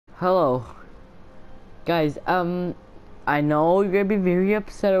Hello, guys. I know you're gonna be very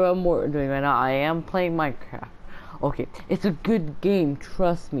upset about what we're doing right now. I am playing Minecraft. Okay, it's a good game.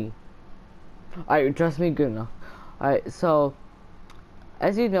 Trust me. Alright, trust me good enough. Alright, so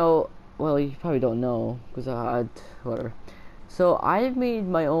as you know, well, you probably don't know because whatever. So I've made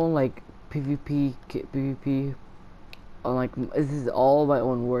my own like PvP. Like this is all my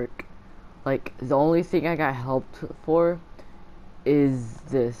own work. Like the only thing I got helped for is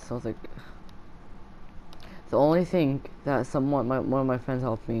this. So I was like. The only thing that one of my friends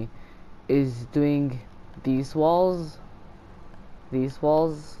helped me is doing these walls,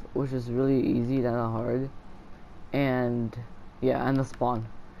 which is really easy, not hard, and yeah, and the spawn.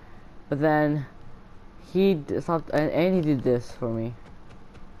 But then he stopped, and he did this for me,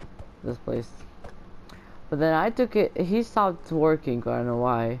 this place. But then I took it. He stopped working. I don't know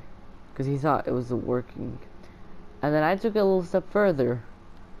why, because he thought it was working. And then I took it a little step further,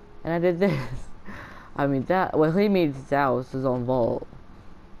 and I did this. I mean that. Well, he made his house, his own vault,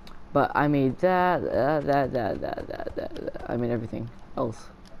 but I made that. I made everything else,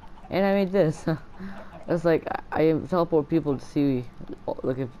 and I made this. It's like I teleport people to see,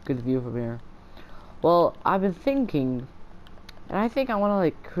 like a good view from here. Well, I've been thinking, and I think I want to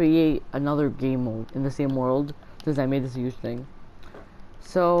like create another game mode in the same world since I made this huge thing.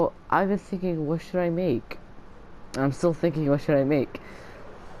 So I've been thinking, what should I make? And I'm still thinking, what should I make?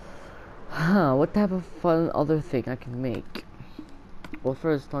 Huh, what type of fun other thing I can make? Well,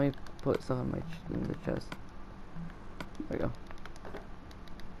 first, let me put stuff in the chest. There we go.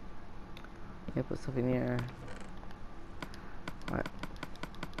 Yeah, put stuff in here. Alright.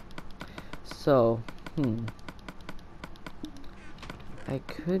 So, I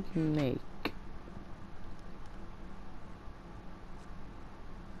could make...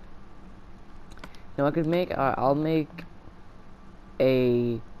 No, I could make... I'll make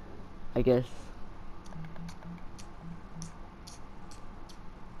a... I guess...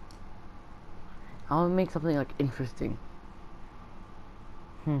 I'll make something like interesting.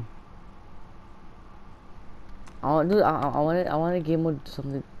 I want a game with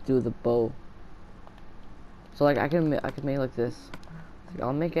something to do with the bow. So like I can make like this. So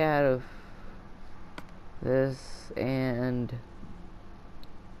I'll make it out of this and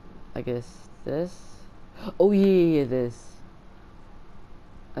I guess this. Oh yeah, this.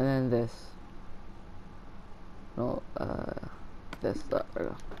 And then this. No, this. There we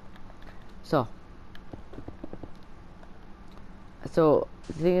go. So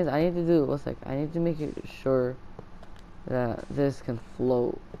the thing is, I need to do what's like I need to make it sure that this can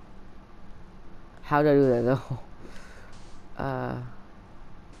float. How do I do that though?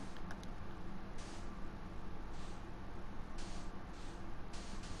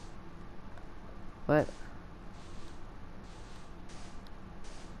 What?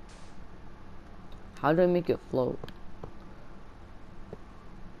 How do I make it float?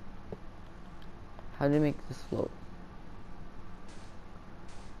 How do I make this float?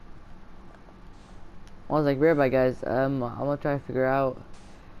 I was like, right bye guys. I'm gonna try to figure out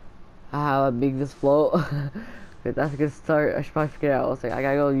how I make this float. That's a good start. I should probably figure it out. I was like, I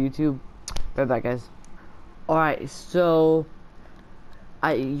gotta go to YouTube. Right back, guys. Alright, so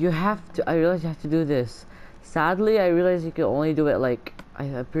I realize you have to do this. Sadly, I realize you can only do it like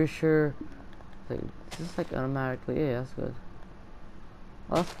I'm pretty sure. Like, just like automatically. Yeah, that's good.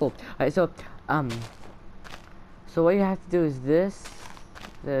 Oh, that's cool. Alright, so so what you have to do is this.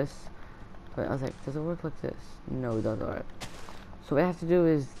 But I was like, does it work like this? No, it doesn't. Alright. So what I have to do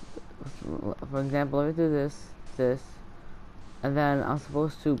is, for example, let me do this, and then I'm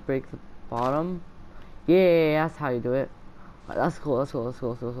supposed to break the bottom. Yeah, that's how you do it. That's cool. So,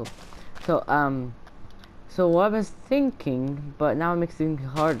 so what I was thinking, but now it makes things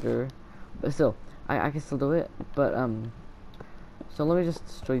harder. But still, I can still do it. But so let me just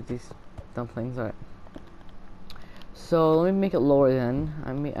destroy these dumplings. Alright. So let me make it lower then.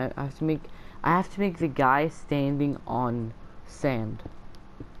 I have to make the guy standing on sand.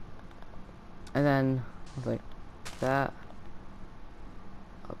 And then I was like that.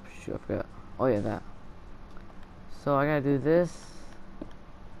 Oh shoot, I forgot. Oh yeah, that. So I gotta do this.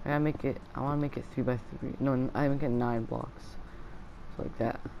 I wanna make it 3 by 3. No, I make it 9 blocks. So like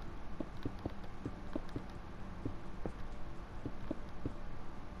that.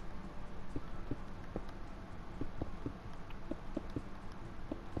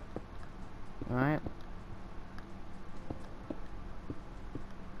 Alright.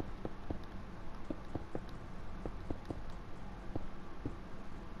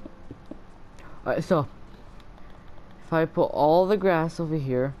 Alright, so if I put all the grass over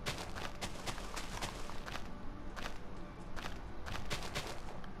here,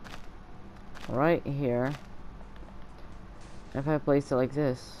 right here. If I place it like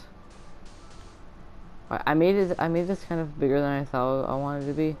this, I made this kind of bigger than I thought I wanted it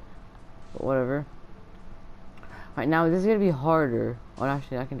to be, but whatever. Right now, this is gonna be harder. Oh,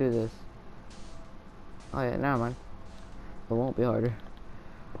 actually, I can do this. Oh yeah, never mind. It won't be harder.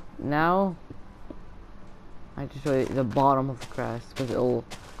 Now, I just show you the bottom of the crest because it'll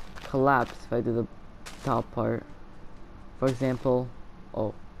collapse if I do the top part. For example,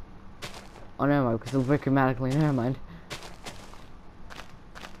 oh, never mind, because it'll break dramatically. Never mind.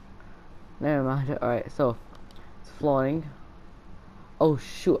 Never mind. All right, so it's floating. Oh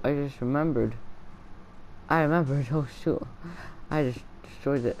shoot! I just remembered. Oh shoot! I just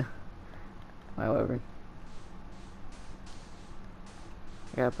destroyed it. However,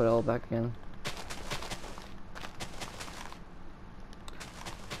 I gotta put it all back in.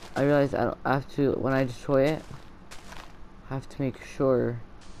 I realize I have to, when I destroy it, I have to make sure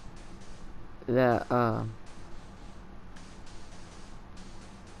that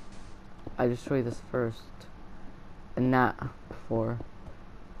I destroy this first and not before.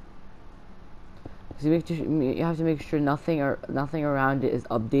 So you have to make sure nothing around it is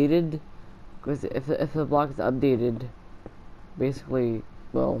updated, because if the block is updated, basically,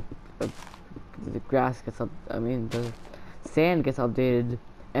 well, the grass gets the sand gets updated,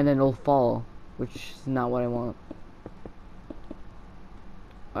 and then it'll fall, which is not what I want.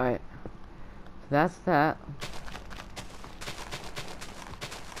 Alright, so that's that.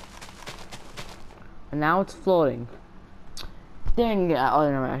 And now it's floating. Dang it! Oh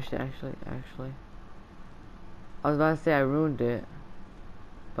no, actually. I was about to say I ruined it,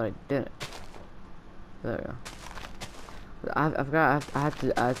 but I didn't. There we go. I forgot I have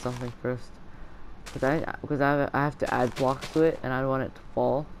to add something first. Because I have to add blocks to it, and I don't want it to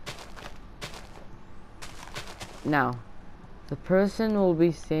fall. Now, the person will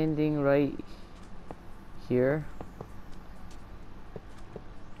be standing right here,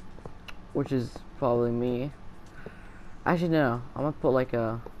 which is probably me. Actually, no. I'm gonna put like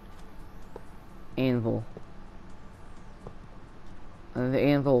a anvil, and the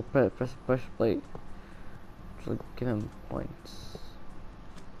anvil will press plate to give him points.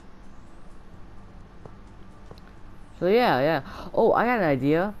 So yeah. Oh, I got an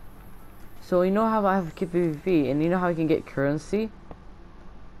idea. So you know how I have PvP, and you know how you can get currency?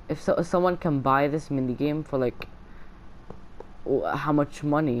 If someone can buy this mini game for like how much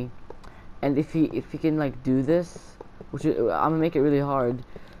money, and if he can like do this, which I'm gonna make it really hard.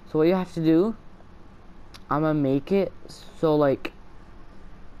 So what you have to do, I'm gonna make it so like,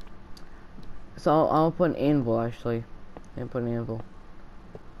 so I'll put an anvil actually. Put an anvil.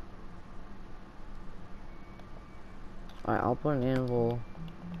 Alright, I'll put an anvil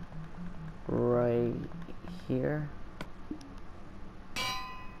right here.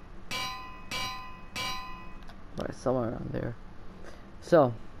 Right, somewhere around there.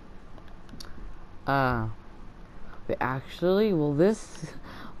 So, wait, actually, will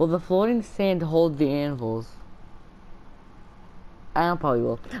the floating sand hold the anvils? I probably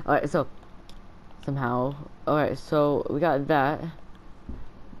will. Alright, so, somehow. Alright, so we got that.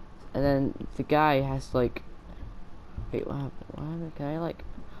 And then the guy has to, like, wait, what happened? Can I, like,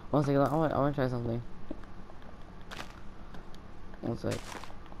 one second, I want to try something. One sec.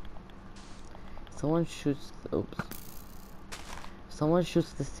 Someone shoots the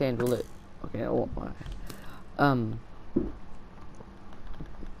sand, will it? Okay, I won't.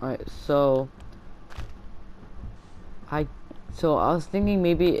 Alright, so I was thinking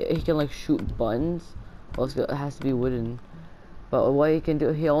maybe he can like shoot buttons. Well, it has to be wooden. But what he can do,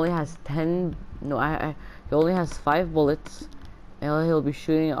 he only has 10. No, he only has 5 bullets, and he'll be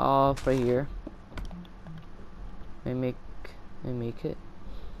shooting off right here. Let me make it.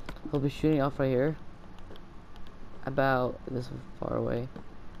 He'll be shooting off right here. About this far away.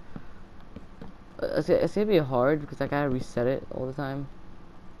 It's gonna be hard because I gotta reset it all the time.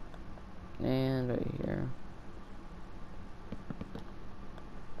 And right here.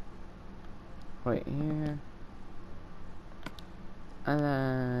 Right here. And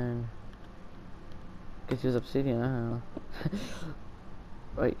then get use obsidian, I don't know.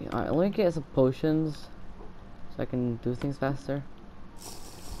 Right, I only get some potions so I can do things faster.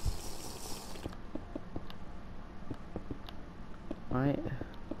 Right.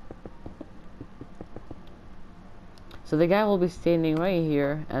 So the guy will be standing right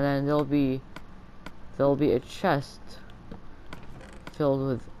here, and then there'll be a chest filled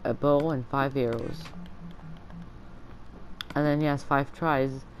with a bow and 5 arrows. And then he has 5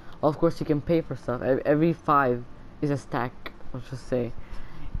 tries. Well, of course, he can pay for stuff. Every 5 is a stack, let's just say.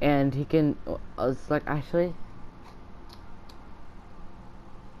 And he can. It's like actually.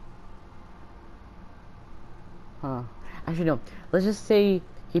 Huh. Actually, no. Let's just say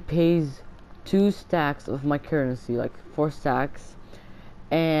he pays 2 stacks of my currency, like 4 stacks,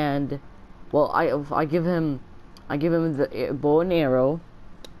 and well, I give him the bow and arrow,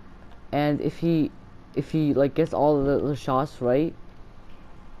 and if he like gets all the shots right,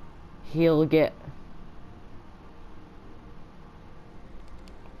 he'll get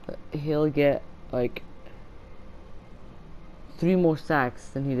like 3 more stacks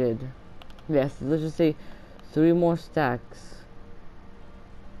than he did. Yes, let's just say 3 more stacks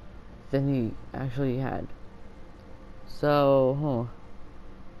than he actually had. So,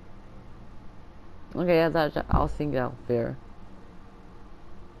 okay, yeah, I'll think out fair.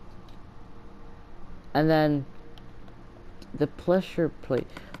 And then the pressure plate.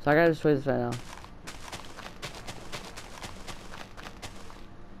 So I gotta destroy this right now.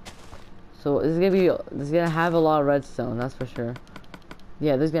 So this is gonna have a lot of redstone, that's for sure.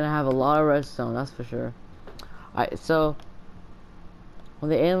 Yeah, this is gonna have a lot of redstone, that's for sure. Alright, so when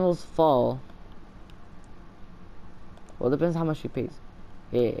the animals fall, well, it depends how much he pays.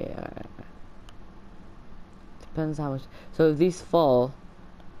 Yeah. Depends how much. So if these fall,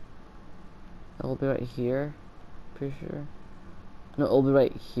 it'll be right here. Pretty sure. No, it'll be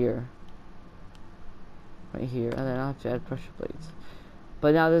right here. Right here, and then I'll have to add pressure plates.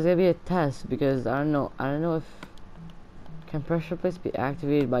 But now there's gonna be a test because I don't know if can pressure plates be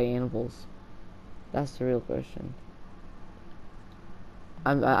activated by animals. That's the real question.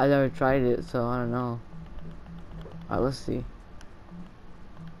 I never tried it, so I don't know. Alright, let's see.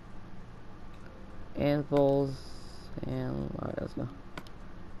 Anvils and alright, let's go.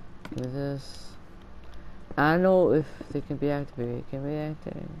 Give me this. I don't know if they can be activated. Can be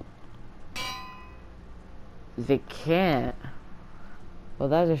activated? They can't. Well,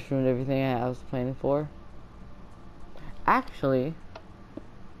 that just ruined everything I was planning for. Actually,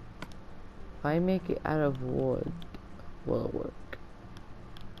 if I make it out of wood, will it work?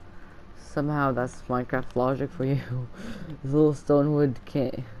 Somehow that's Minecraft logic for you. This little stone wood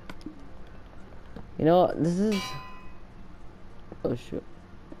can't. You know what? This is. Oh shoot.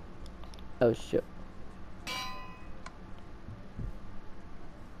 Oh shoot.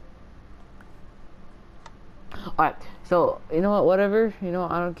 Alright, so you know what? Whatever. You know,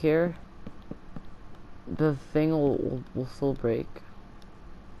 I don't care. The thing will still break.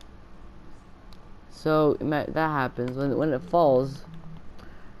 So that happens when it falls.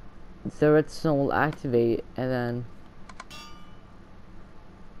 The redstone will activate, and then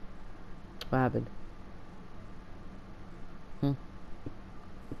what happened?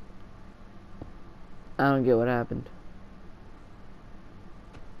 I don't get what happened.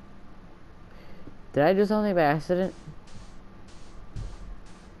 Did I do something by accident?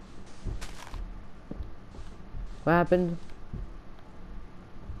 What happened?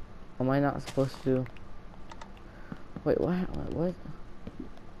 Am I not supposed to? Wait, what? What?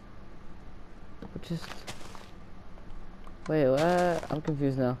 Just wait, what? I'm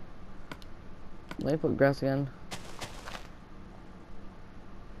confused now. Let me put grass again.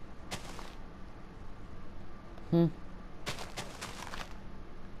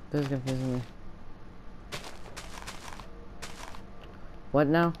 This is confusing me. What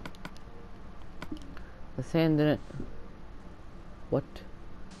now? The sand didn't. What?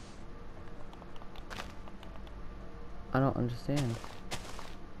 I don't understand.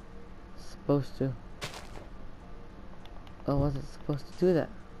 Supposed to. Oh, was it supposed to do that?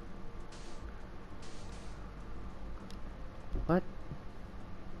 What?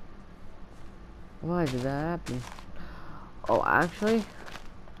 Why did that happen? Oh, actually,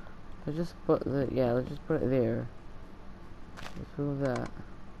 let's just put let's just put it there. Let's move that.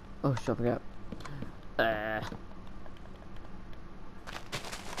 Oh, shit, I forgot.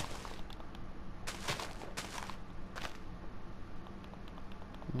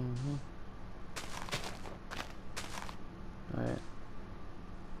 Alright.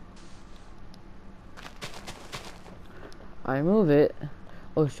 I move it.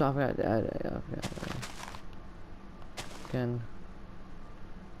 Oh, shit, I forgot to add it. Yeah, I forgot. Again.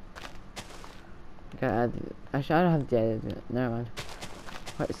 Gotta add it. Actually, I don't have to add it. Never mind.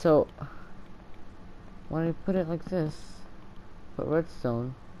 Alright, so when I put it like this, put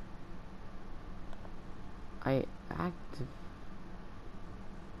redstone, I active.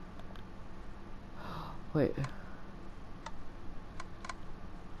 Wait.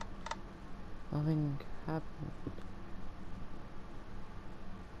 Nothing happened.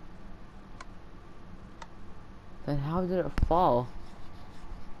 Then how did it fall?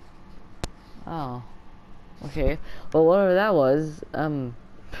 Oh. Okay. Well, whatever that was,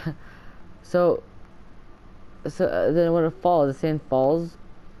 so then when it falls, the sand falls,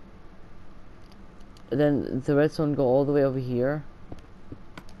 then the redstone go all the way over here.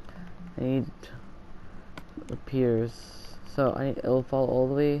 I need appears. So it'll fall all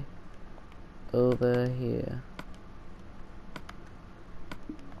the way over here.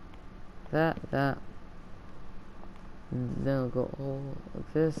 That. And then it'll go all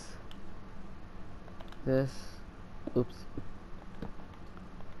like this. Oops.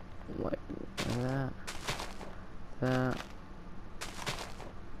 Like that.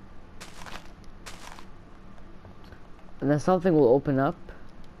 And then something will open up,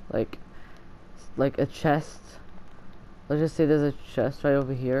 like a chest. Let's just say there's a chest right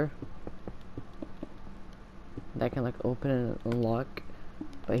over here that can like open and unlock,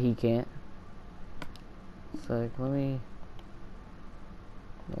 but he can't. So like, let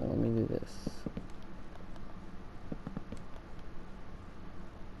me do this.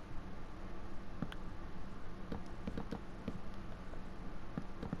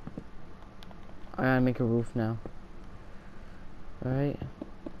 I gotta make a roof now. Alright.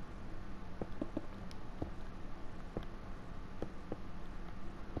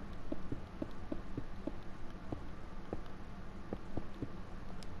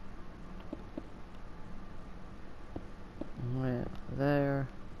 Right there.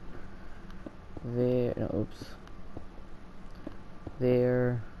 No, oops.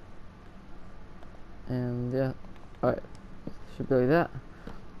 There. And yeah. Alright. Should be like that.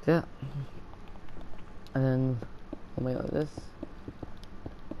 Yeah. And then I'll make it like this.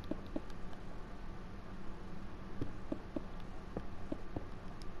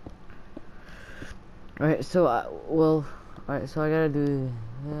 Alright, so alright, so I gotta do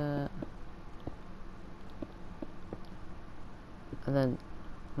that. And then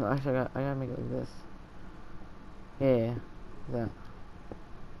no, actually I gotta make it like this. Yeah, that.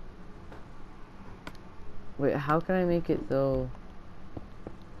 Wait, how can I make it though?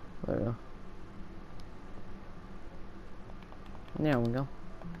 There we go. There we go.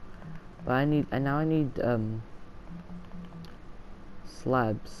 But now I need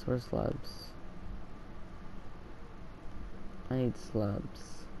slabs. Where's slabs? I need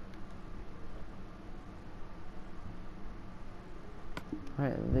slabs.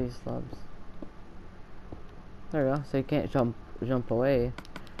 Alright, these slabs. There we go. So you can't jump away.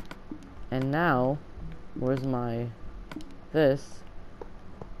 And now, where's my this?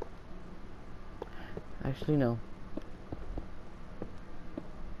 Actually no.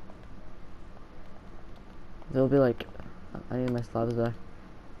 They'll be like, I need my slabs back.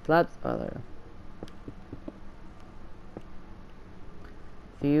 Slabs. Oh, there we go.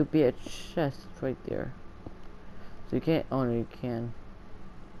 There'll be a chest right there. So you can't. Oh no, you can.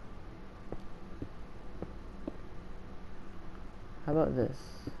 How about this?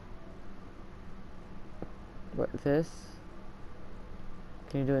 What this?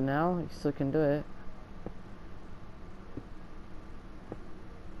 Can you do it now? You still can do it.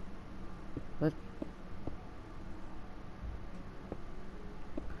 What?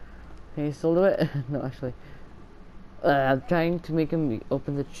 Can you still do it? No, actually. I'm trying to make him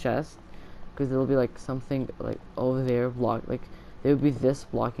open the chest because there'll be like something like over there block, like there would be this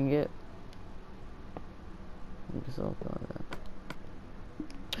blocking it. Just open like that.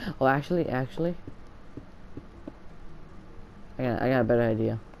 Oh, actually, I got a better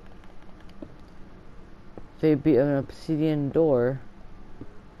idea. There'd be an obsidian door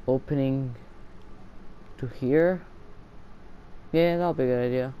opening to here. Yeah, that'll be a good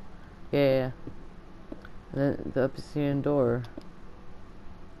idea. Yeah. And then the obsidian door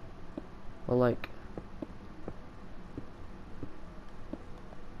will like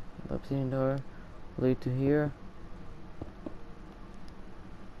the obsidian door will lead to here.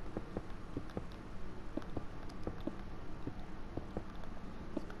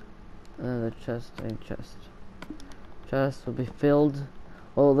 And then the chest will be filled.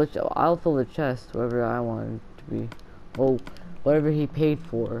 Well, I'll fill the chest whatever I want it to be. Well, whatever he paid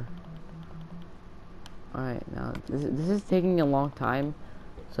for. Alright, now this is taking a long time,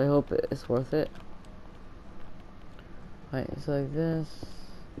 so I hope it's worth it. Alright, so like this.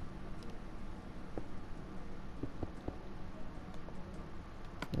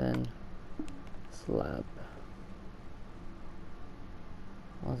 Then slab.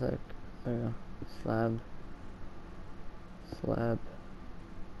 One sec. There we go. Slab.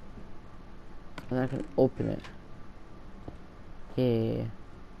 And I can open it. Yeah.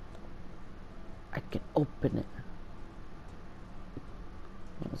 I can open it.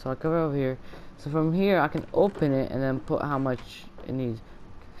 So I'll cover over here. So from here I can open it and then put how much it needs.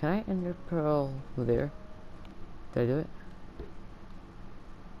 Can I ender pearl over there? Did I do it?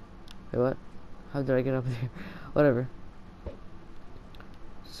 Wait, what? How did I get up there? Whatever.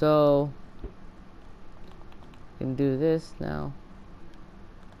 So can do this now.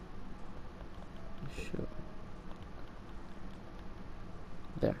 Shoot.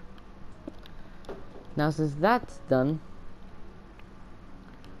 There. Now since that's done,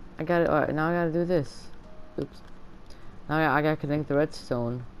 I got it. Alright, now I gotta do this. Oops. Now I gotta connect the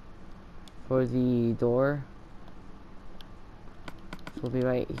redstone for the door. So it'll be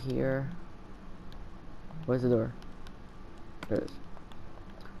right here. Where's the door? There it is.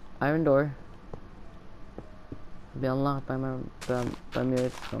 Iron door. Be unlocked by my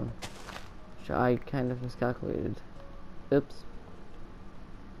redstone. Which I kind of miscalculated. Oops.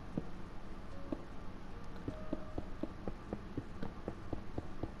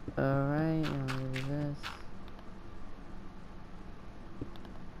 Alright, now do this.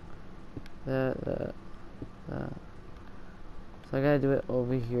 That. So I gotta do it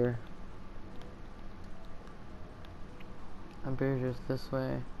over here. I'm pretty sure it's this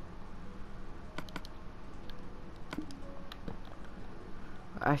way.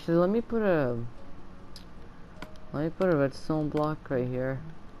 Actually, let me put a redstone block right here.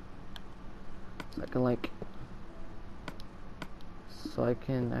 So I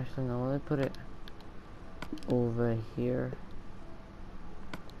can actually no, let me put it over here.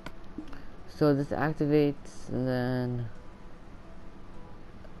 So this activates, and then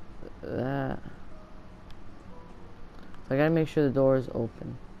that. So I gotta make sure the door is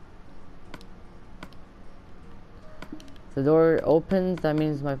open. If the door opens, that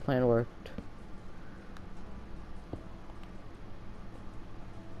means my plan worked.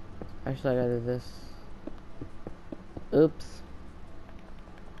 Actually, I gotta do this. Oops.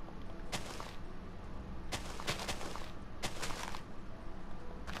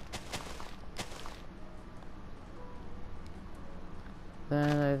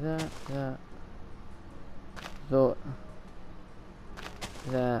 Then like that. So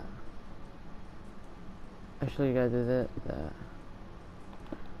that. Actually, you gotta do that.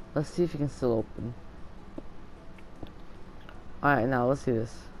 Let's see if you can still open. Alright, now let's see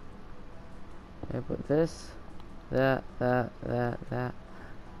this. I put this, that.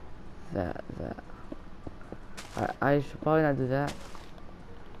 Alright, I should probably not do that.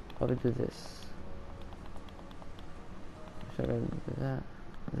 Probably do this. Should I do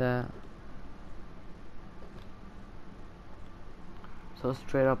that? So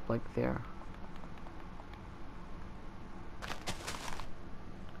straight up like there.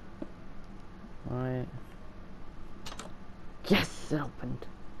 Alright. Yes, it opened.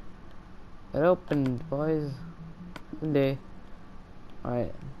 It opened, boys. Good day.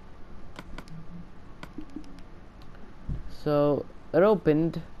 Alright. So, it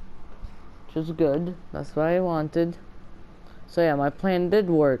opened. Which was good. That's what I wanted. So yeah, my plan did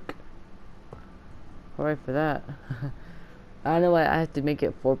work. Alright for that. I don't know why I had to make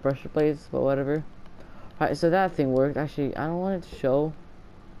it 4 pressure plates, but whatever. Alright, so that thing worked. Actually, I don't want it to show.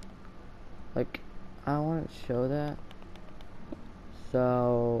 Like, I don't want it to show that.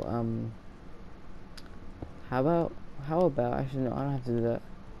 So, how about, actually no, I don't have to do that.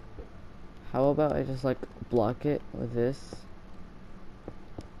 How about I just like block it with this?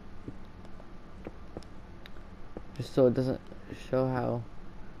 Just so it doesn't show how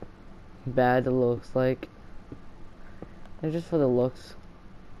bad it looks like. And just for the looks.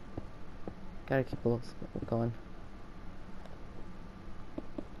 Gotta keep the looks going.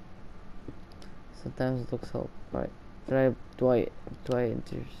 Sometimes it looks help. Right. There's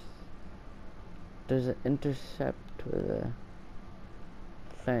an intercept with a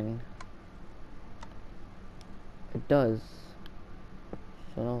thing. It does.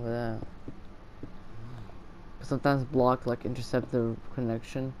 So over that. Sometimes block like intercept the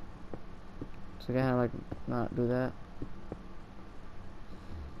connection. So I gotta like not do that.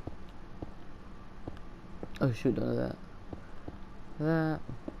 Oh shoot, don't do that. That.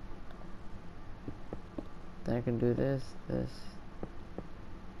 Then I can do this,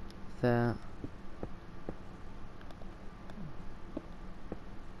 that.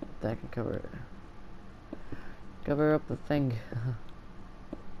 That can cover it. Cover up the thing.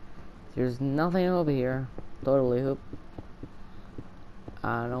 There's nothing over here. Totally hoop.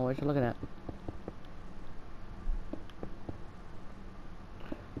 I don't know what you're looking at.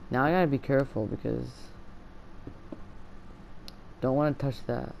 Now I gotta be careful because don't want to touch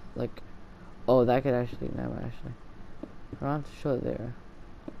that. Like, oh, that could actually never actually. I don't have to show it there.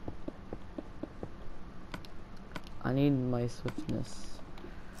 I need my swiftness.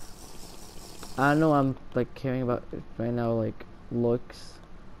 I know I'm like caring about it right now, like looks.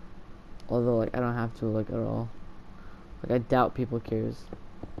 Although like I don't have to like at all. Like I doubt people cares.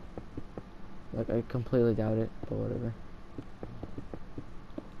 Like I completely doubt it, but whatever.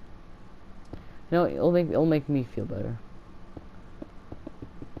 You know, it'll make me feel better.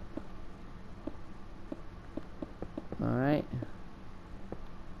 Alright.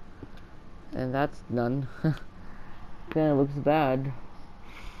 And that's done. Kinda looks bad.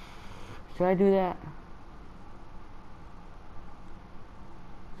 Should I do that?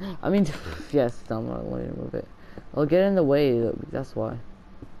 I mean, yes, I'm not going to move it. I'll get in the way, that's why.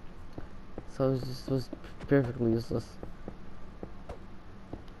 So it just was perfectly useless.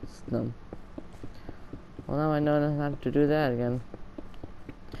 It's dumb. Well, now I know not to do that again.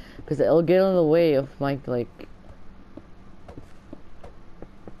 Because it'll get in the way of my, like...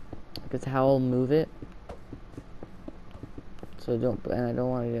 Because how I'll move it. So I don't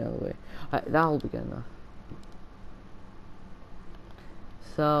want to get out of the way. That'll be good enough.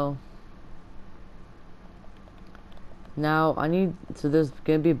 So now so there's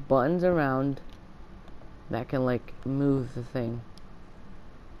gonna be buttons around that can like move the thing.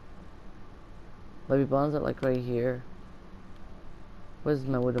 There'll be buttons that like right here. Where's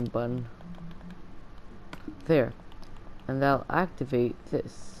my wooden button? There. And that'll activate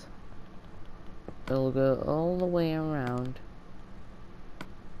this. It'll go all the way around.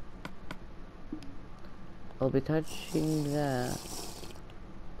 I'll be touching that.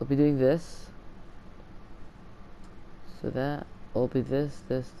 I'll be doing this. So that will be this.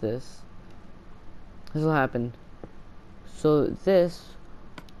 This will happen. So this,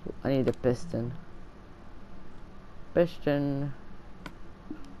 I need a piston. Piston.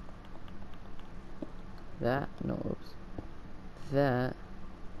 That, no, oops. That.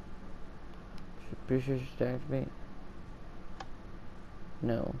 Pretty sure should activate.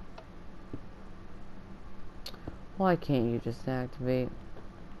 No. Why can't you just activate?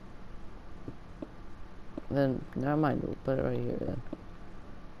 Then, never mind, we'll put it right here then.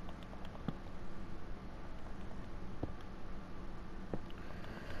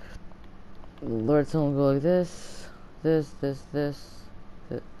 Lord, someone go like this,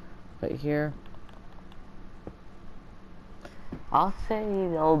 right here. I'll say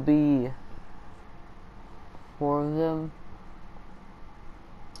there'll be 4 of them.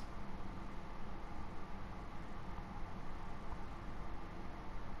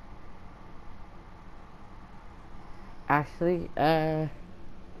 Actually, yeah,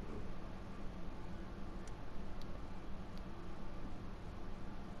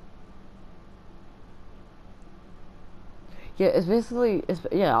 it's basically,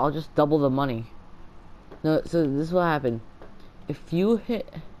 yeah, I'll just double the money. No, so this is what happened. If you hit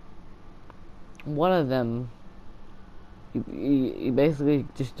one of them, you basically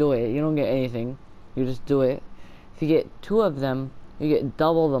just do it. You don't get anything. You just do it. If you get 2 of them, you get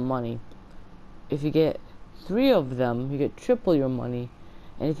double the money. If you get 3 of them, you get triple your money.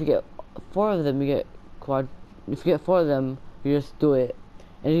 And if you get 4 of them, you get if you get 4 of them, you just do it.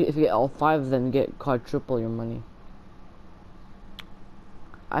 And if you get all 5 of them, you get quadruple your money.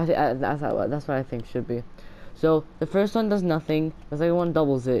 That's what I think should be. So the first one does nothing. The second one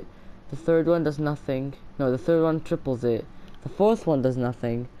doubles it. The third one does nothing. No, the third one triples it. The fourth one does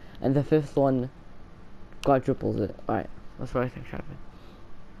nothing, and the fifth one quadruples it. Alright, that's what I think should happen.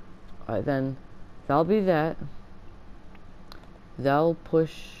 Alright, then that'll be that. That'll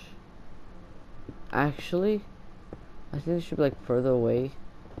push. Actually, I think it should be like further away.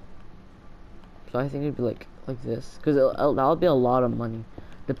 So I think it'd be like this, because that'll be a lot of money.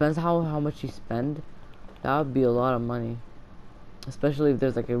 Depends how much you spend. That would be a lot of money, especially if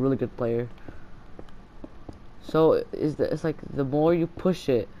there's like a really good player. So it's like the more you push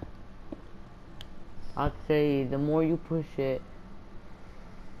it, I'd say the more you push it.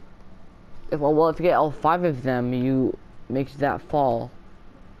 If you get all 5 of them, you make that fall.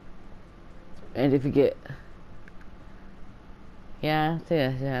 And if you get, yeah, I think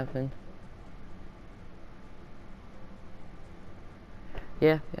that should happen.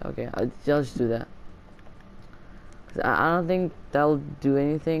 Yeah, okay, I'll just do that. I don't think that'll do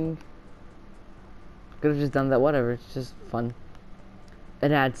anything. Could have just done that, whatever, it's just fun.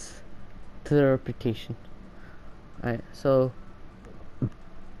 It adds to the reputation. Alright, so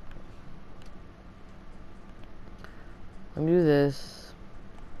let me do this.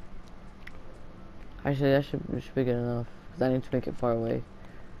 Actually, that should be good enough, because I need to make it far away.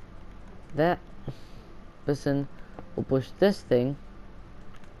 That piston will push this thing,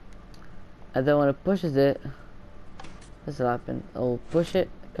 and then when it pushes it, this will happen. I'll push it,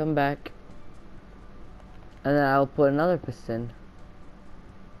 come back, and then I'll put another piston.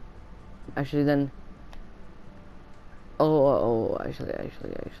 Actually, then. Actually.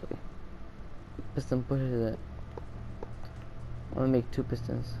 Piston pushes it. I'm gonna make 2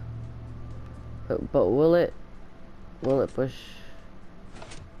 pistons. But will it push?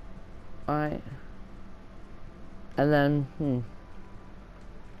 Alright. And then,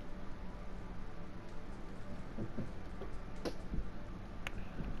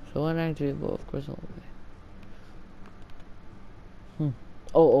 So one actually, well, of course, all the way.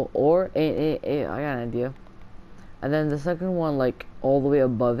 Or I got an idea. And then the second one, like, all the way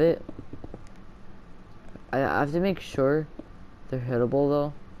above it. I have to make sure they're hittable,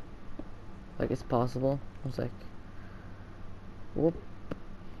 though. Like, it's possible. I was like, whoop.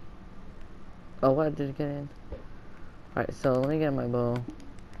 Oh, what did it get in? Alright, so let me get my bow.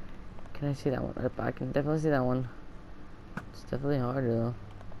 Can I see that one? I can definitely see that one. It's definitely harder, though.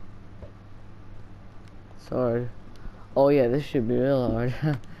 It's hard. Oh, yeah, this should be real hard.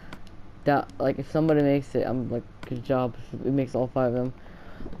 That, like, if somebody makes it, I'm like, good job. If it makes all 5 of them.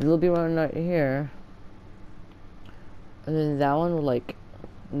 There'll be one right here. And then that one will, like,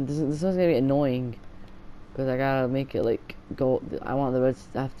 this one's gonna be annoying. Because I gotta make it, like, go, I want the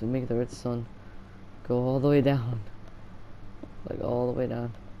I have to make the redstone go all the way down. Like, all the way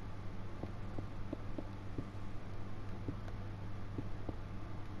down.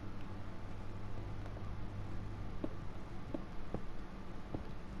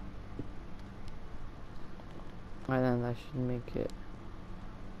 Alright, then that should make it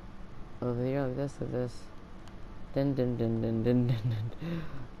over here, like this, like this. Dun dun dun dun dun dun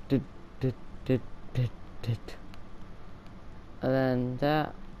dun dun dun dun dun. And then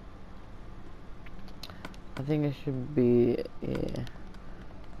that, I think it should be, yeah,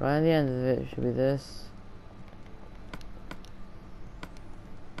 right at the end of it should be this,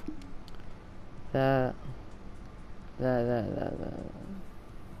 that,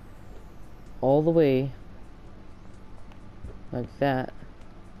 all the way, like that,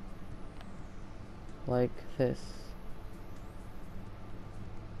 like this,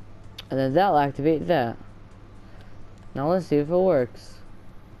 and then that'll activate that. Now let's see if it works.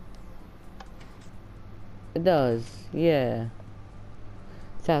 It does, yeah.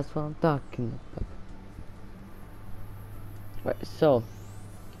 That's what I'm talking about. Right, so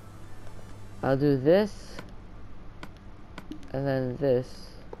I'll do this, and then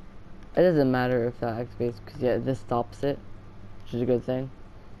this. It doesn't matter if that activates, because yeah, this stops it, which is a good thing.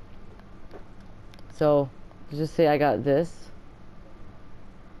 So, let's just say I got this.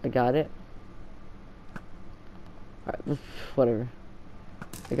 I got it. Alright, whatever.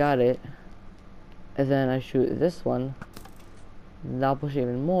 I got it. And then I shoot this one. That'll push it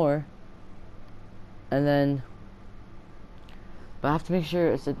even more. And then, but I have to make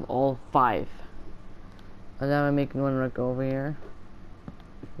sure it's in all 5. And then I'm making one right over here.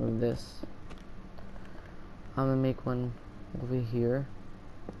 With this. I'm gonna make one over here.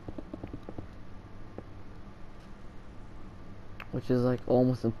 Which is like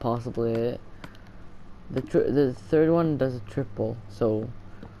almost impossible to hit. The third one does a triple, so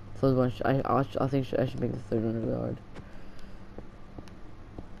third one I think I should make the third one really hard.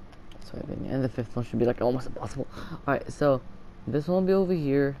 That's my opinion. And the 5th one should be like almost impossible. Alright, so this one will be over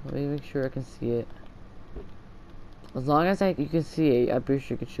here. Let me make sure I can see it. As long as you can see it, I'm pretty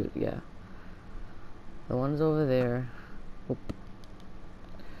sure you can shoot. Yeah. The one's over there. Oop.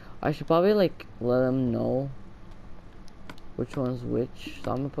 I should probably like let them know which one's which.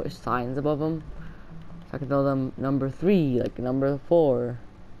 So I'm gonna put signs above them. So I can tell them number 3, like number 4.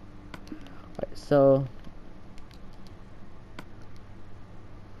 Alright, so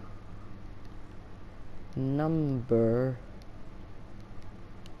number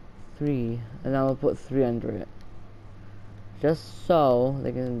 3, and I'm gonna put 3 under it. Just so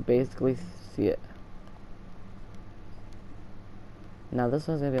they can basically see it. Now this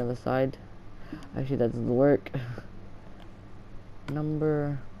one's gonna be on the side. Actually, that doesn't work.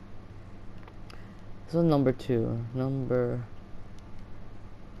 Number. This one's number 2. Number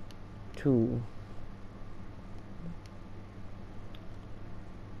 2.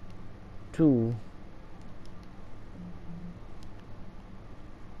 2.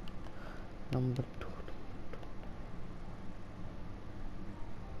 Number 2.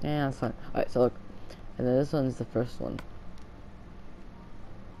 Yeah, that's fine. Alright, so look. And then this one is the first one.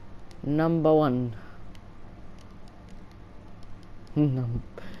 Number 1.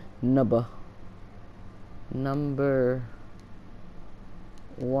 Number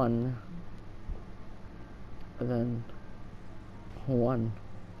 1. And then 1.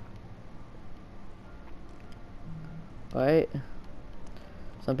 Alright. So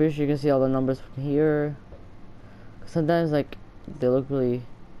I'm pretty sure you can see all the numbers from here. Sometimes like they look really.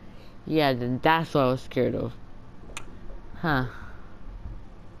 Yeah, then that's what I was scared of. Huh.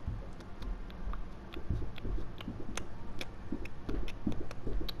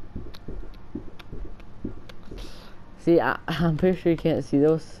 See, I'm pretty sure you can't see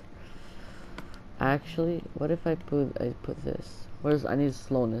those. Actually, what if I put this? Where's I need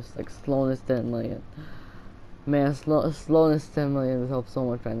slowness, like slowness 10 million. Man, slowness 10 million would help so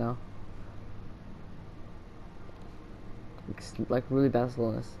much right now. Like really bad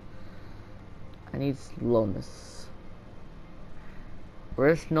slowness. I need slowness.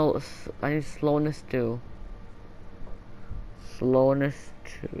 Where's no? I need slowness too. Slowness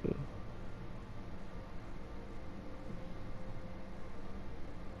too.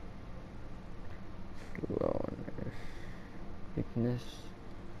 Slowness. Weakness.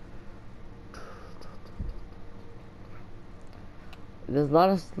 There's a lot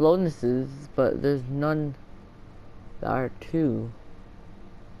of slownesses, but there's none that are two.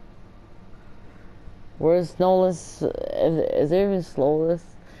 Where's slowness? Is there even slowness?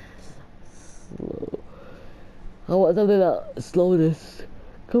 Slow. I want something that slowness.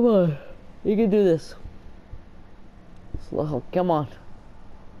 Come on, you can do this. Slow, come on.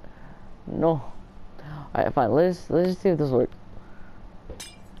 No. Alright, fine. Let's just see if this works.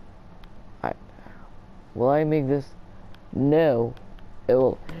 Alright. Will I make this? No. It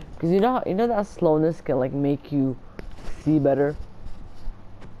will, because you know that slowness can like make you see better.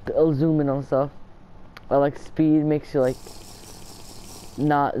 It'll zoom in on stuff. Or like speed makes you like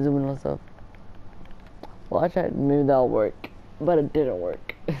not zoom in on stuff. Well, I tried. Maybe that'll work, but it didn't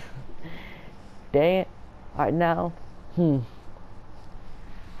work. Dang it! Alright now.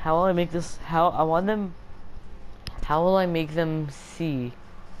 How will I make this? How will I make them see?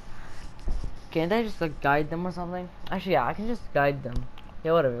 Can't I just like guide them or something? Actually, yeah, I can just guide them.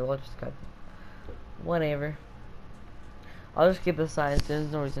 Yeah, whatever. We'll just guide them. Whatever. I'll just keep the signs.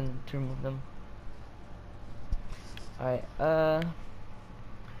 There's no reason to remove them. Alright.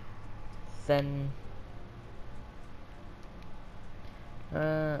 Then.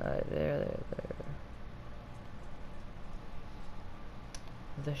 Alright, there.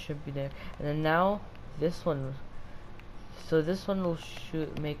 That should be there. And then now this one. So this one will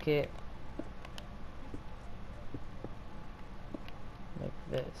make it like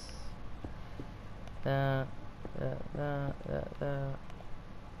this. That.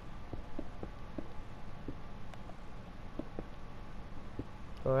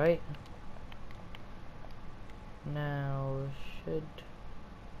 Alright. Now should.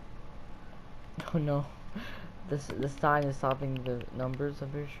 Oh no. The sign is stopping the numbers,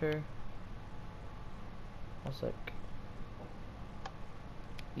 I'm pretty sure. I was like,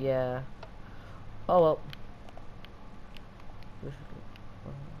 yeah. Oh well.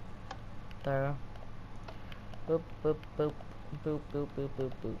 There. Boop, boop, boop, boop, boop, boop,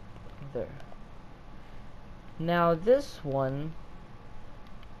 boop, boop. There. Now this one.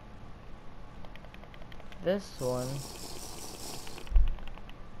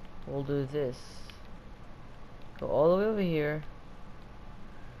 We'll do this. Go all the way over here.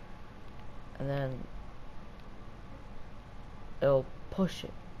 And then it'll push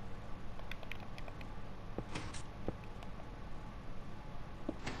it.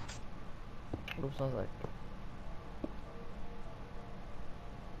 Oops, I was like.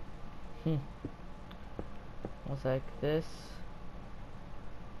 It's like this.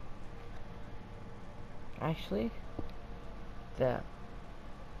 Actually, that.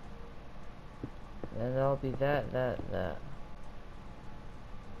 And that'll be that.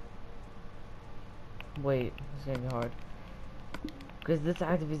 Wait, it's gonna be hard. Because this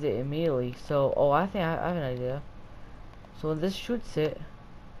activates it immediately. So, oh, I think I have an idea. So when this shoots it.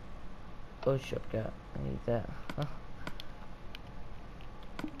 Oh shit, God. I need that. Huh.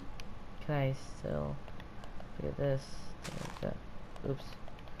 Can I still get this? Like that. Oops.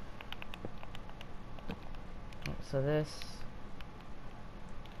 So this.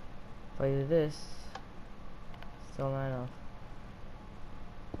 If I do this. Still not enough.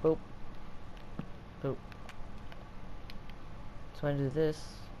 Boop. Boop. So I do this.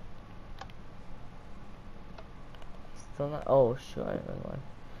 Still not. Oh shoot! I didn't realize.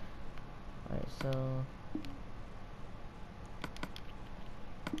 Alright, so.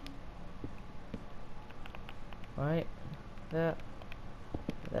 Alright. That.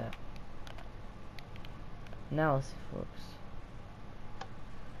 Now let's see if it works.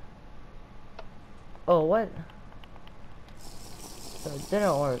 Oh, what? So it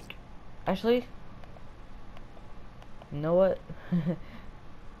didn't work. Actually, you know what?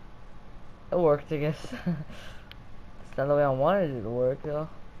 It worked, I guess. It's not the way I wanted it to work, though.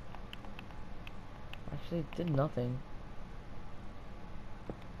 Actually, it did nothing.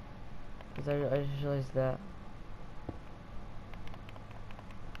 Because I just realized that.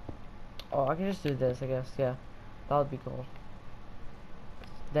 Oh, I can just do this, I guess. Yeah, that would be cool.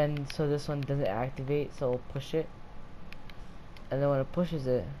 Then, so this one doesn't activate, so it'll push it. And then when it pushes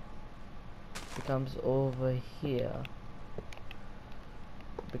it, becomes over here.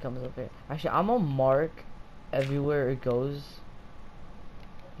 Becomes over here. Actually, I'm gonna mark everywhere it goes.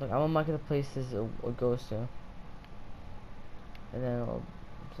 Like, I'm gonna mark the places it goes to. And then I'll,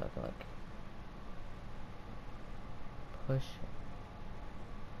 so I can like push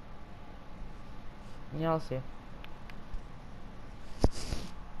it. Yeah, I'll see.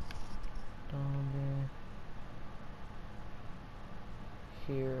 Down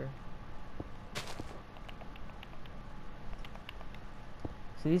there. Here.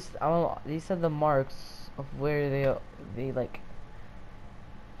 So these are the marks of where they like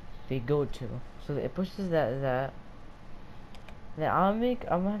they go to. So it pushes that. Then I'm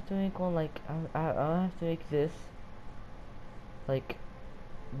gonna have to make one like I'll have to make this like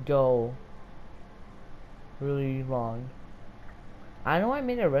go really long. I know I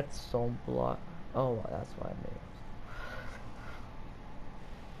made a redstone block. Oh, that's why I made it.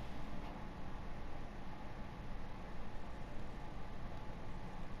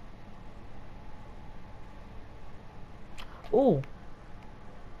 Oh,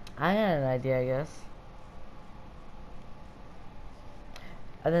 I had an idea, I guess.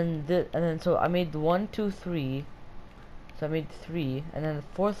 And then so I made 1, 2, 3. So I made 3, and then the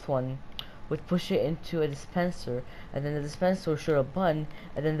fourth one would push it into a dispenser, and then the dispenser will show a button,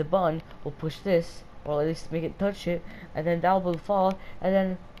 and then the button will push this, or at least make it touch it, and then that will fall, and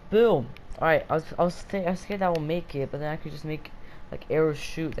then boom. All right, I was scared that will make it, but then I could just make like arrows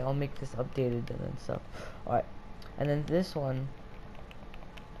shoot that will make this updated and then stuff. All right, and then this one.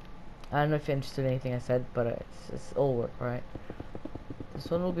 I don't know if you understood anything I said, but it's all work, right? This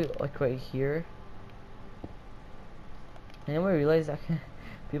one will be like right here. And then we realized that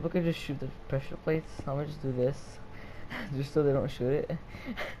people can just shoot the pressure plates. I'm gonna just do this, just so they don't shoot it.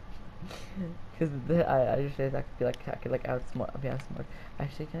 Because I just said I could like outsmart, be outsmart.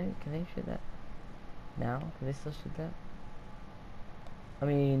 Actually, can they shoot that now? Can they still shoot that? I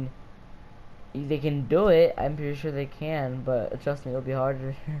mean, they can do it. I'm pretty sure they can, but trust me, it'll be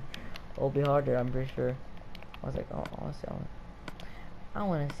harder. It'll be harder. I'm pretty sure. I was like, oh, honestly, I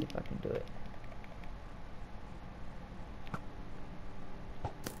want to see if I can do it.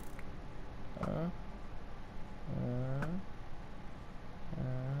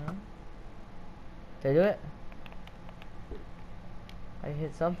 Did I do it? I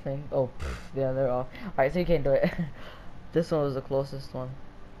hit something. Oh, pff, yeah, they're off. Alright, so you can't do it. This one was the closest one.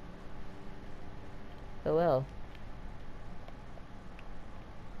 Oh well.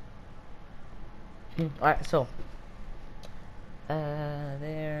 Alright, so.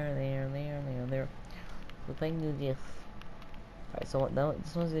 There. So let's do this. Alright, so now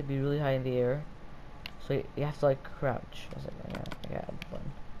this one's gonna be really high in the air. So you have to like crouch. I was like, I gotta add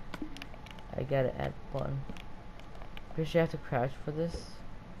one. I gotta add one. Pretty sure you have to crouch for this,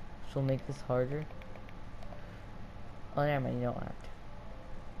 which will make this harder. Oh, never mind, you don't have to.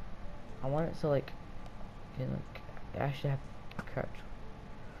 I want it so like, you can like, actually have to crouch.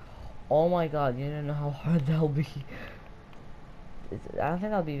 Oh my god, you don't know how hard that'll be. I don't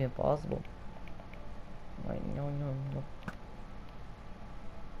think that'll be even possible. Like, no.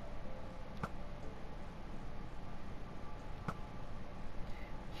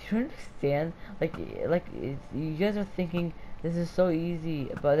 You understand? Like you guys are thinking this is so easy,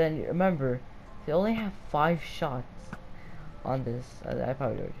 but then remember, they only have 5 shots on this. I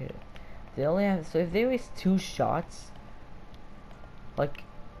probably already hit it. They only have, so if they waste 2 shots, like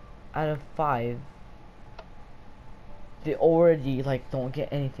out of 5, they already like don't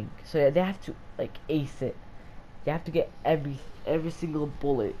get anything. So yeah, they have to like ace it. They have to get every single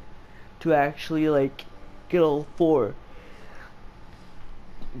bullet to actually like get all 4.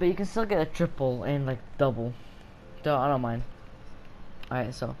 But you can still get a triple and like double. So I don't mind.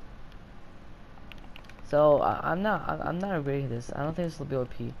 Alright, so I'm not regretting this. I don't think this will be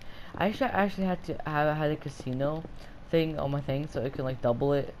OP. I actually had to had a casino thing on my thing so it can like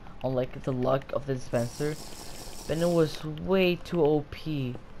double it on like the luck of the dispenser. But it was way too OP.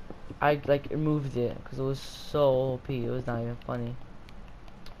 I like removed it because it was so OP. It was not even funny.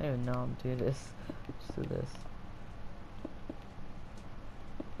 I don't even know I'm doing this. Just do this.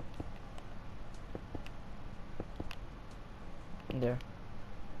 There.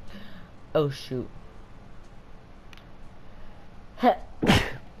 Oh shoot. Can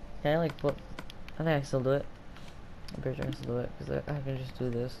I like put? I think I can still do it. I'm pretty sure I can still do it because I can just do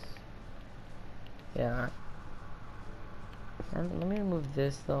this. Yeah. And let me remove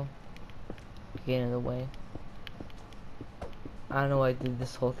this though. Get in the way. I don't know why I did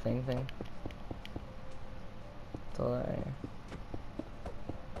this whole thing. So I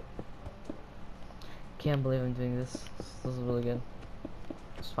can't believe I'm doing this. This is really good.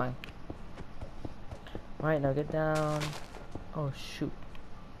 It's fine. Alright, now get down. Oh shoot.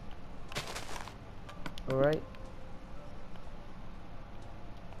 Alright.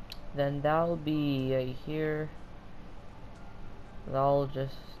 Then that'll be right here. That'll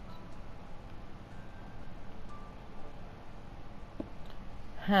just...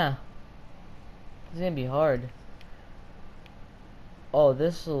 Huh. It's gonna be hard. Oh,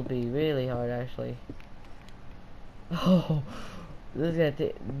 this will be really hard actually. Oh,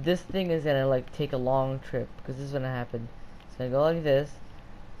 this thing is gonna like take a long trip because this is gonna happen. It's gonna go like this,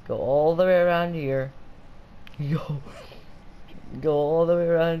 go all the way around here, go all the way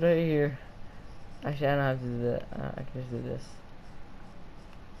around right here. Actually, I don't have to do that. I can just do this.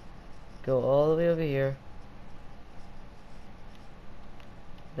 Go all the way over here.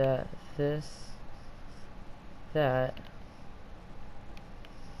 That, this, that,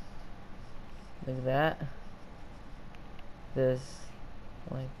 like that. This,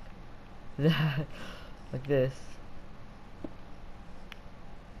 like that, like this.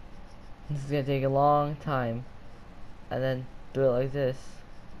 This is gonna take a long time, and then do it like this,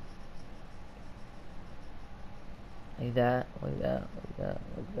 like that, like that, like that,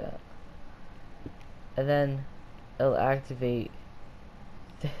 like that, and then it'll activate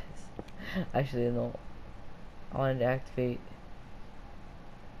this. Actually, no, I wanted to activate.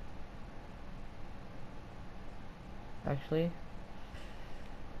 Actually,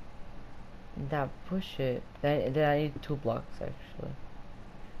 that push it. Then I need 2 blocks actually,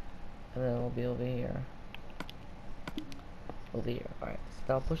 and then it'll be over here. Over here. Alright,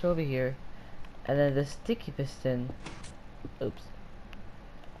 so I'll push over here, and then the sticky piston. Oops.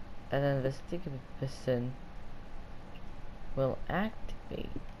 And then the sticky piston will activate.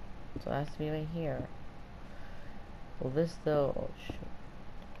 So it has to be right here. Well, this though. Oh shoot.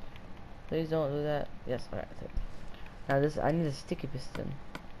 Please don't do that. Yes, alright. Now this, I need a sticky piston.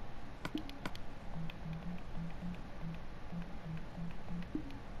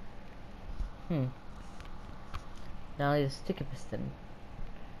 Now I need a sticky piston.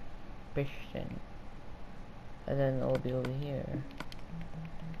 And then it'll be over here.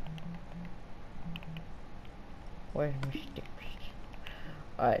 Where's my sticky piston?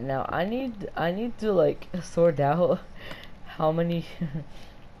 Alright, now I need to like sort out how many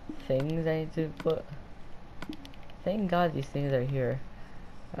things I need to put. Thank God these things are here.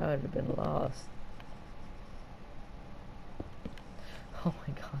 I would have been lost. Oh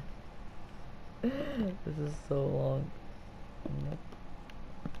my god. This is so long. Nope.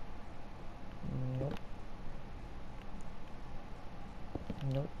 Nope.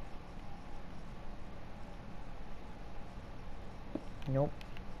 Nope. Nope.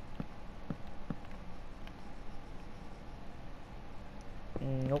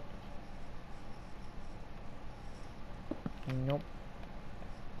 Nope. Nope. Nope.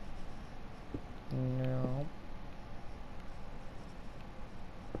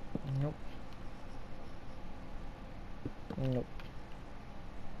 Nope. Nope.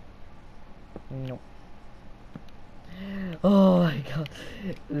 Nope. Oh my god.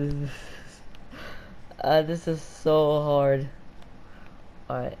 This is so hard.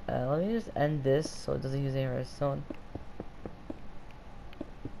 Alright, let me just end this so it doesn't use any redstone.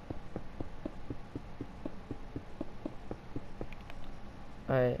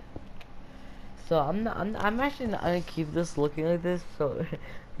 Alright. So I'm actually not gonna keep this looking like this so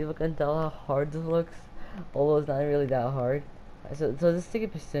people can tell how hard this looks. Although it's not really that hard. So this sticky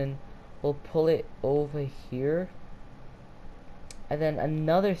piston will pull it over here. And then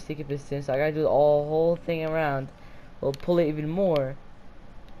another sticky piston, so I gotta do the whole thing around. Will pull it even more.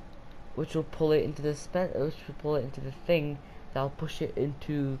 Which will pull it into the thing that'll push it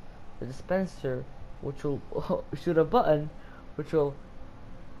into the dispenser, which will shoot a button, which will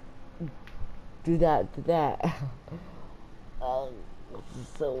do that. Oh, this is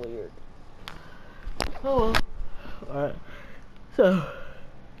so weird. Oh well. Alright. So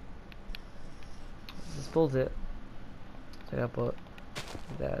just pulls it. So I gotta put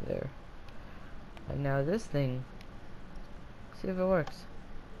that there. And now this thing, see if it works.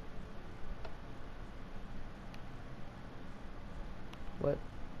 What?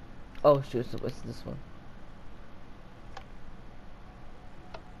 Oh shoot, so what's this one?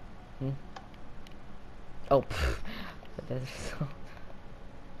 Oh, that's so...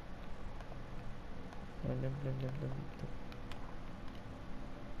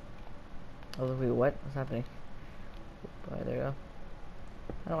 Oh wait, what? What's happening? Alright, there you go.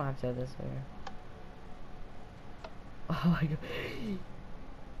 I don't have to have this right here. Oh my god.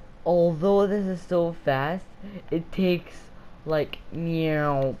 Although this is so fast, it takes like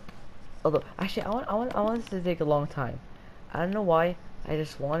meow. Although actually I want this to take a long time. I don't know why. I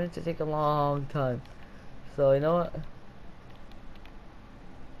just want it to take a long time. So you know what?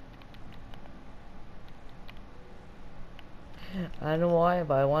 I don't know why,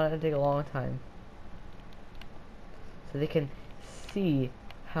 but I want it to take a long time. So they can see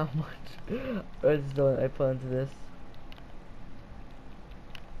how much redstone I put into this.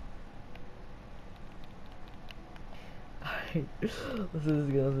 Alright, let's do this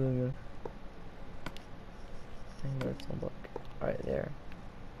again, let's do this again. Same redstone block. Alright, there.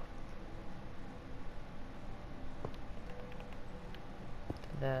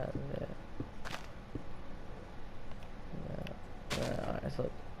 That. Alright,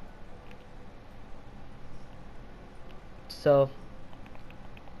 so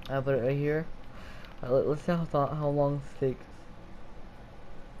I put it right here. Let's see how long this takes.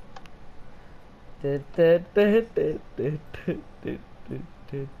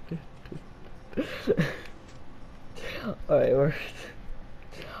 Alright, worked.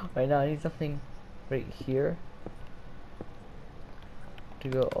 Right now I need something right here to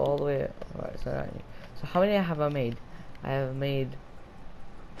go all the way. Alright, so how many have I made? I have made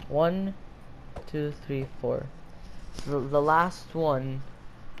 1, 2, 3, 4. The last one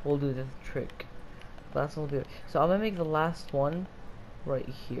will do the trick. Last one will do it. So I'm gonna make the last one right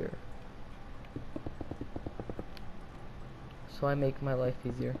here. So I make my life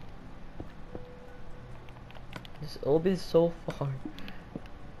easier. This will be so far.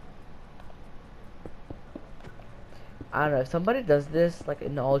 I don't know, if somebody does this like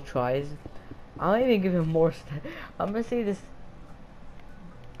in all tries, I'll even give him more I'm gonna say this.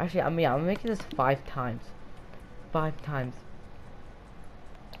 Actually, I'm making this 5 times. 5 times.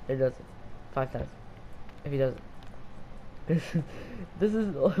 It does it. 5 times. If he does it. This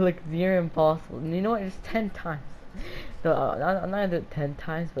is like near impossible. And you know what? It's 10 times. No, I'm not gonna do it 10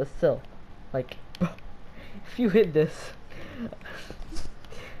 times, but still. Like, bro, if you hit this.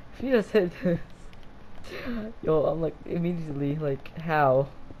 If you just hit this. Yo, I'm like, immediately, like, how?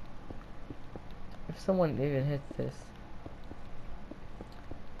 If someone even hits this.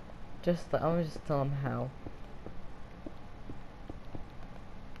 I'm gonna just tell them how.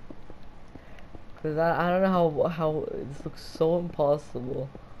 Cause I don't know how this looks so impossible.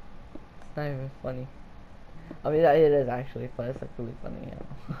 It's not even funny. I mean, it is actually funny. It's like really funny. You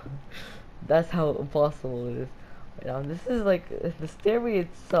know? That's how impossible it is. Right now, this is like the stairway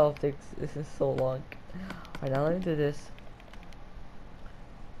itself takes. This is so long. Right now, let me do this.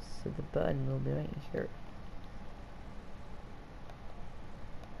 So the button will be right here.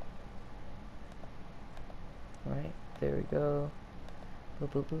 Right there we go.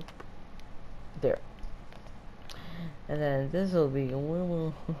 Boop boop boop. There. And then this will be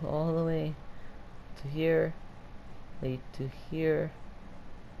all the way to here, lead to here.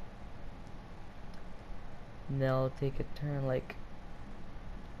 And then I'll take a turn like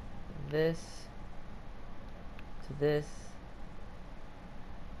this to this,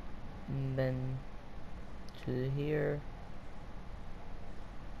 and then to here,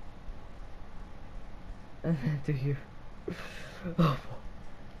 and then to here. Oh.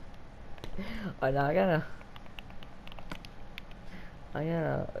 Alright, now I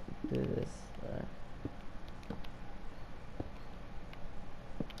gotta do this.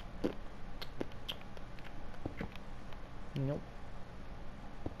 Nope.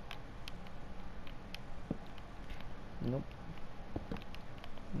 Nope.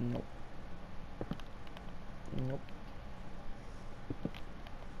 Nope. Nope.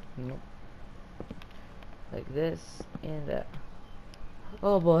 Nope. Like this and that.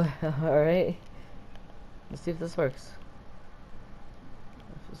 Oh boy. Alright. Let's see if this works.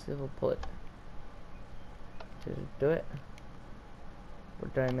 Let's see if we'll pull it. Did it do it? Or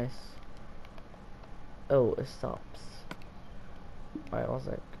did I miss? Oh, it stops. Alright, I was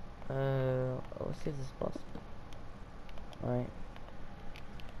like, let's see if this is possible. Alright.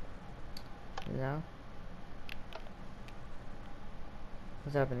 Now?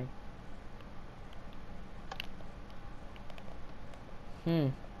 What's happening?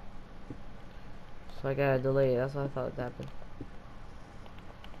 So I gotta delay it, that's what I thought would happen.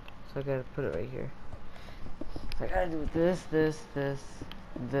 So I gotta put it right here. So I gotta do this. There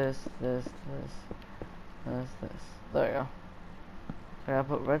we go. I gotta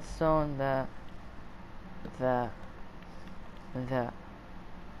put redstone, that, and that.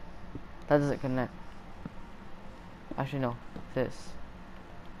 That doesn't connect. Actually no, this.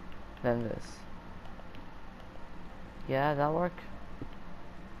 Then this. Yeah, that work?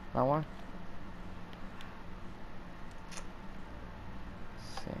 That one?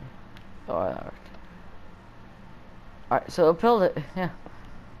 Let's see. Oh, that worked. Alright, so it pulled it. Yeah.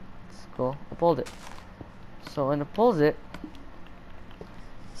 It's cool. It pulled it. So when it pulls it,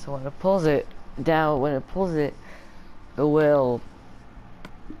 Now when it pulls it, it will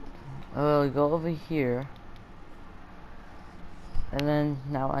go over here, and then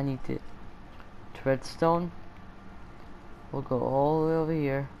now I need to redstone. We'll go all the way over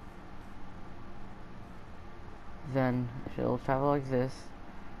here. Then she'll travel like this.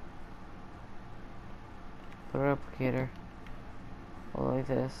 Put a replicator. All like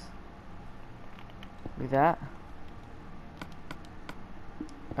this. Like that.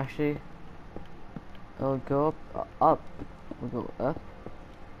 Actually, it'll go up. We'll go up.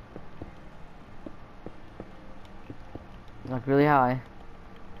 Like really high.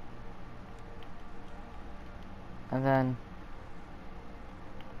 And then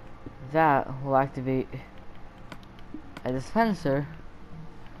that will activate a dispenser,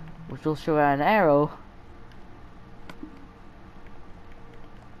 which will show an arrow,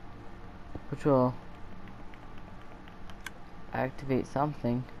 which will activate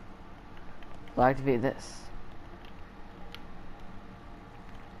something. Will activate this.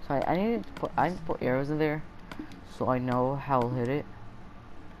 So I need to put arrows in there so I know how to hit it.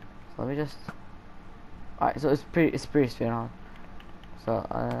 So let me just. Alright, so it's pretty straight on. So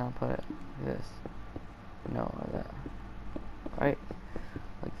I'll put it like this. No, like that. Right,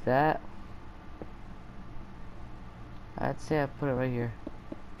 like that. I'd say I put it right here.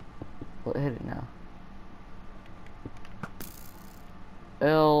 Well, hit it now.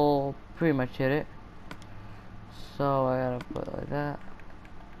 It'll pretty much hit it. So I gotta put it like that.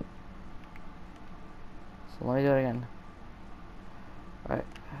 So let me do it again. Alright.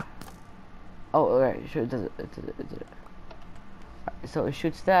 Oh, alright, sure, it does it. It did it. Right, so it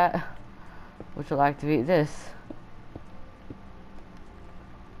shoots that, which will activate this.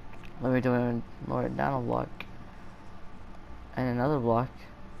 Let me do it more down a block. And another block.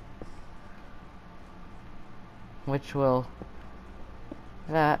 Which will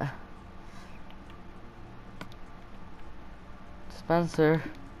that dispenser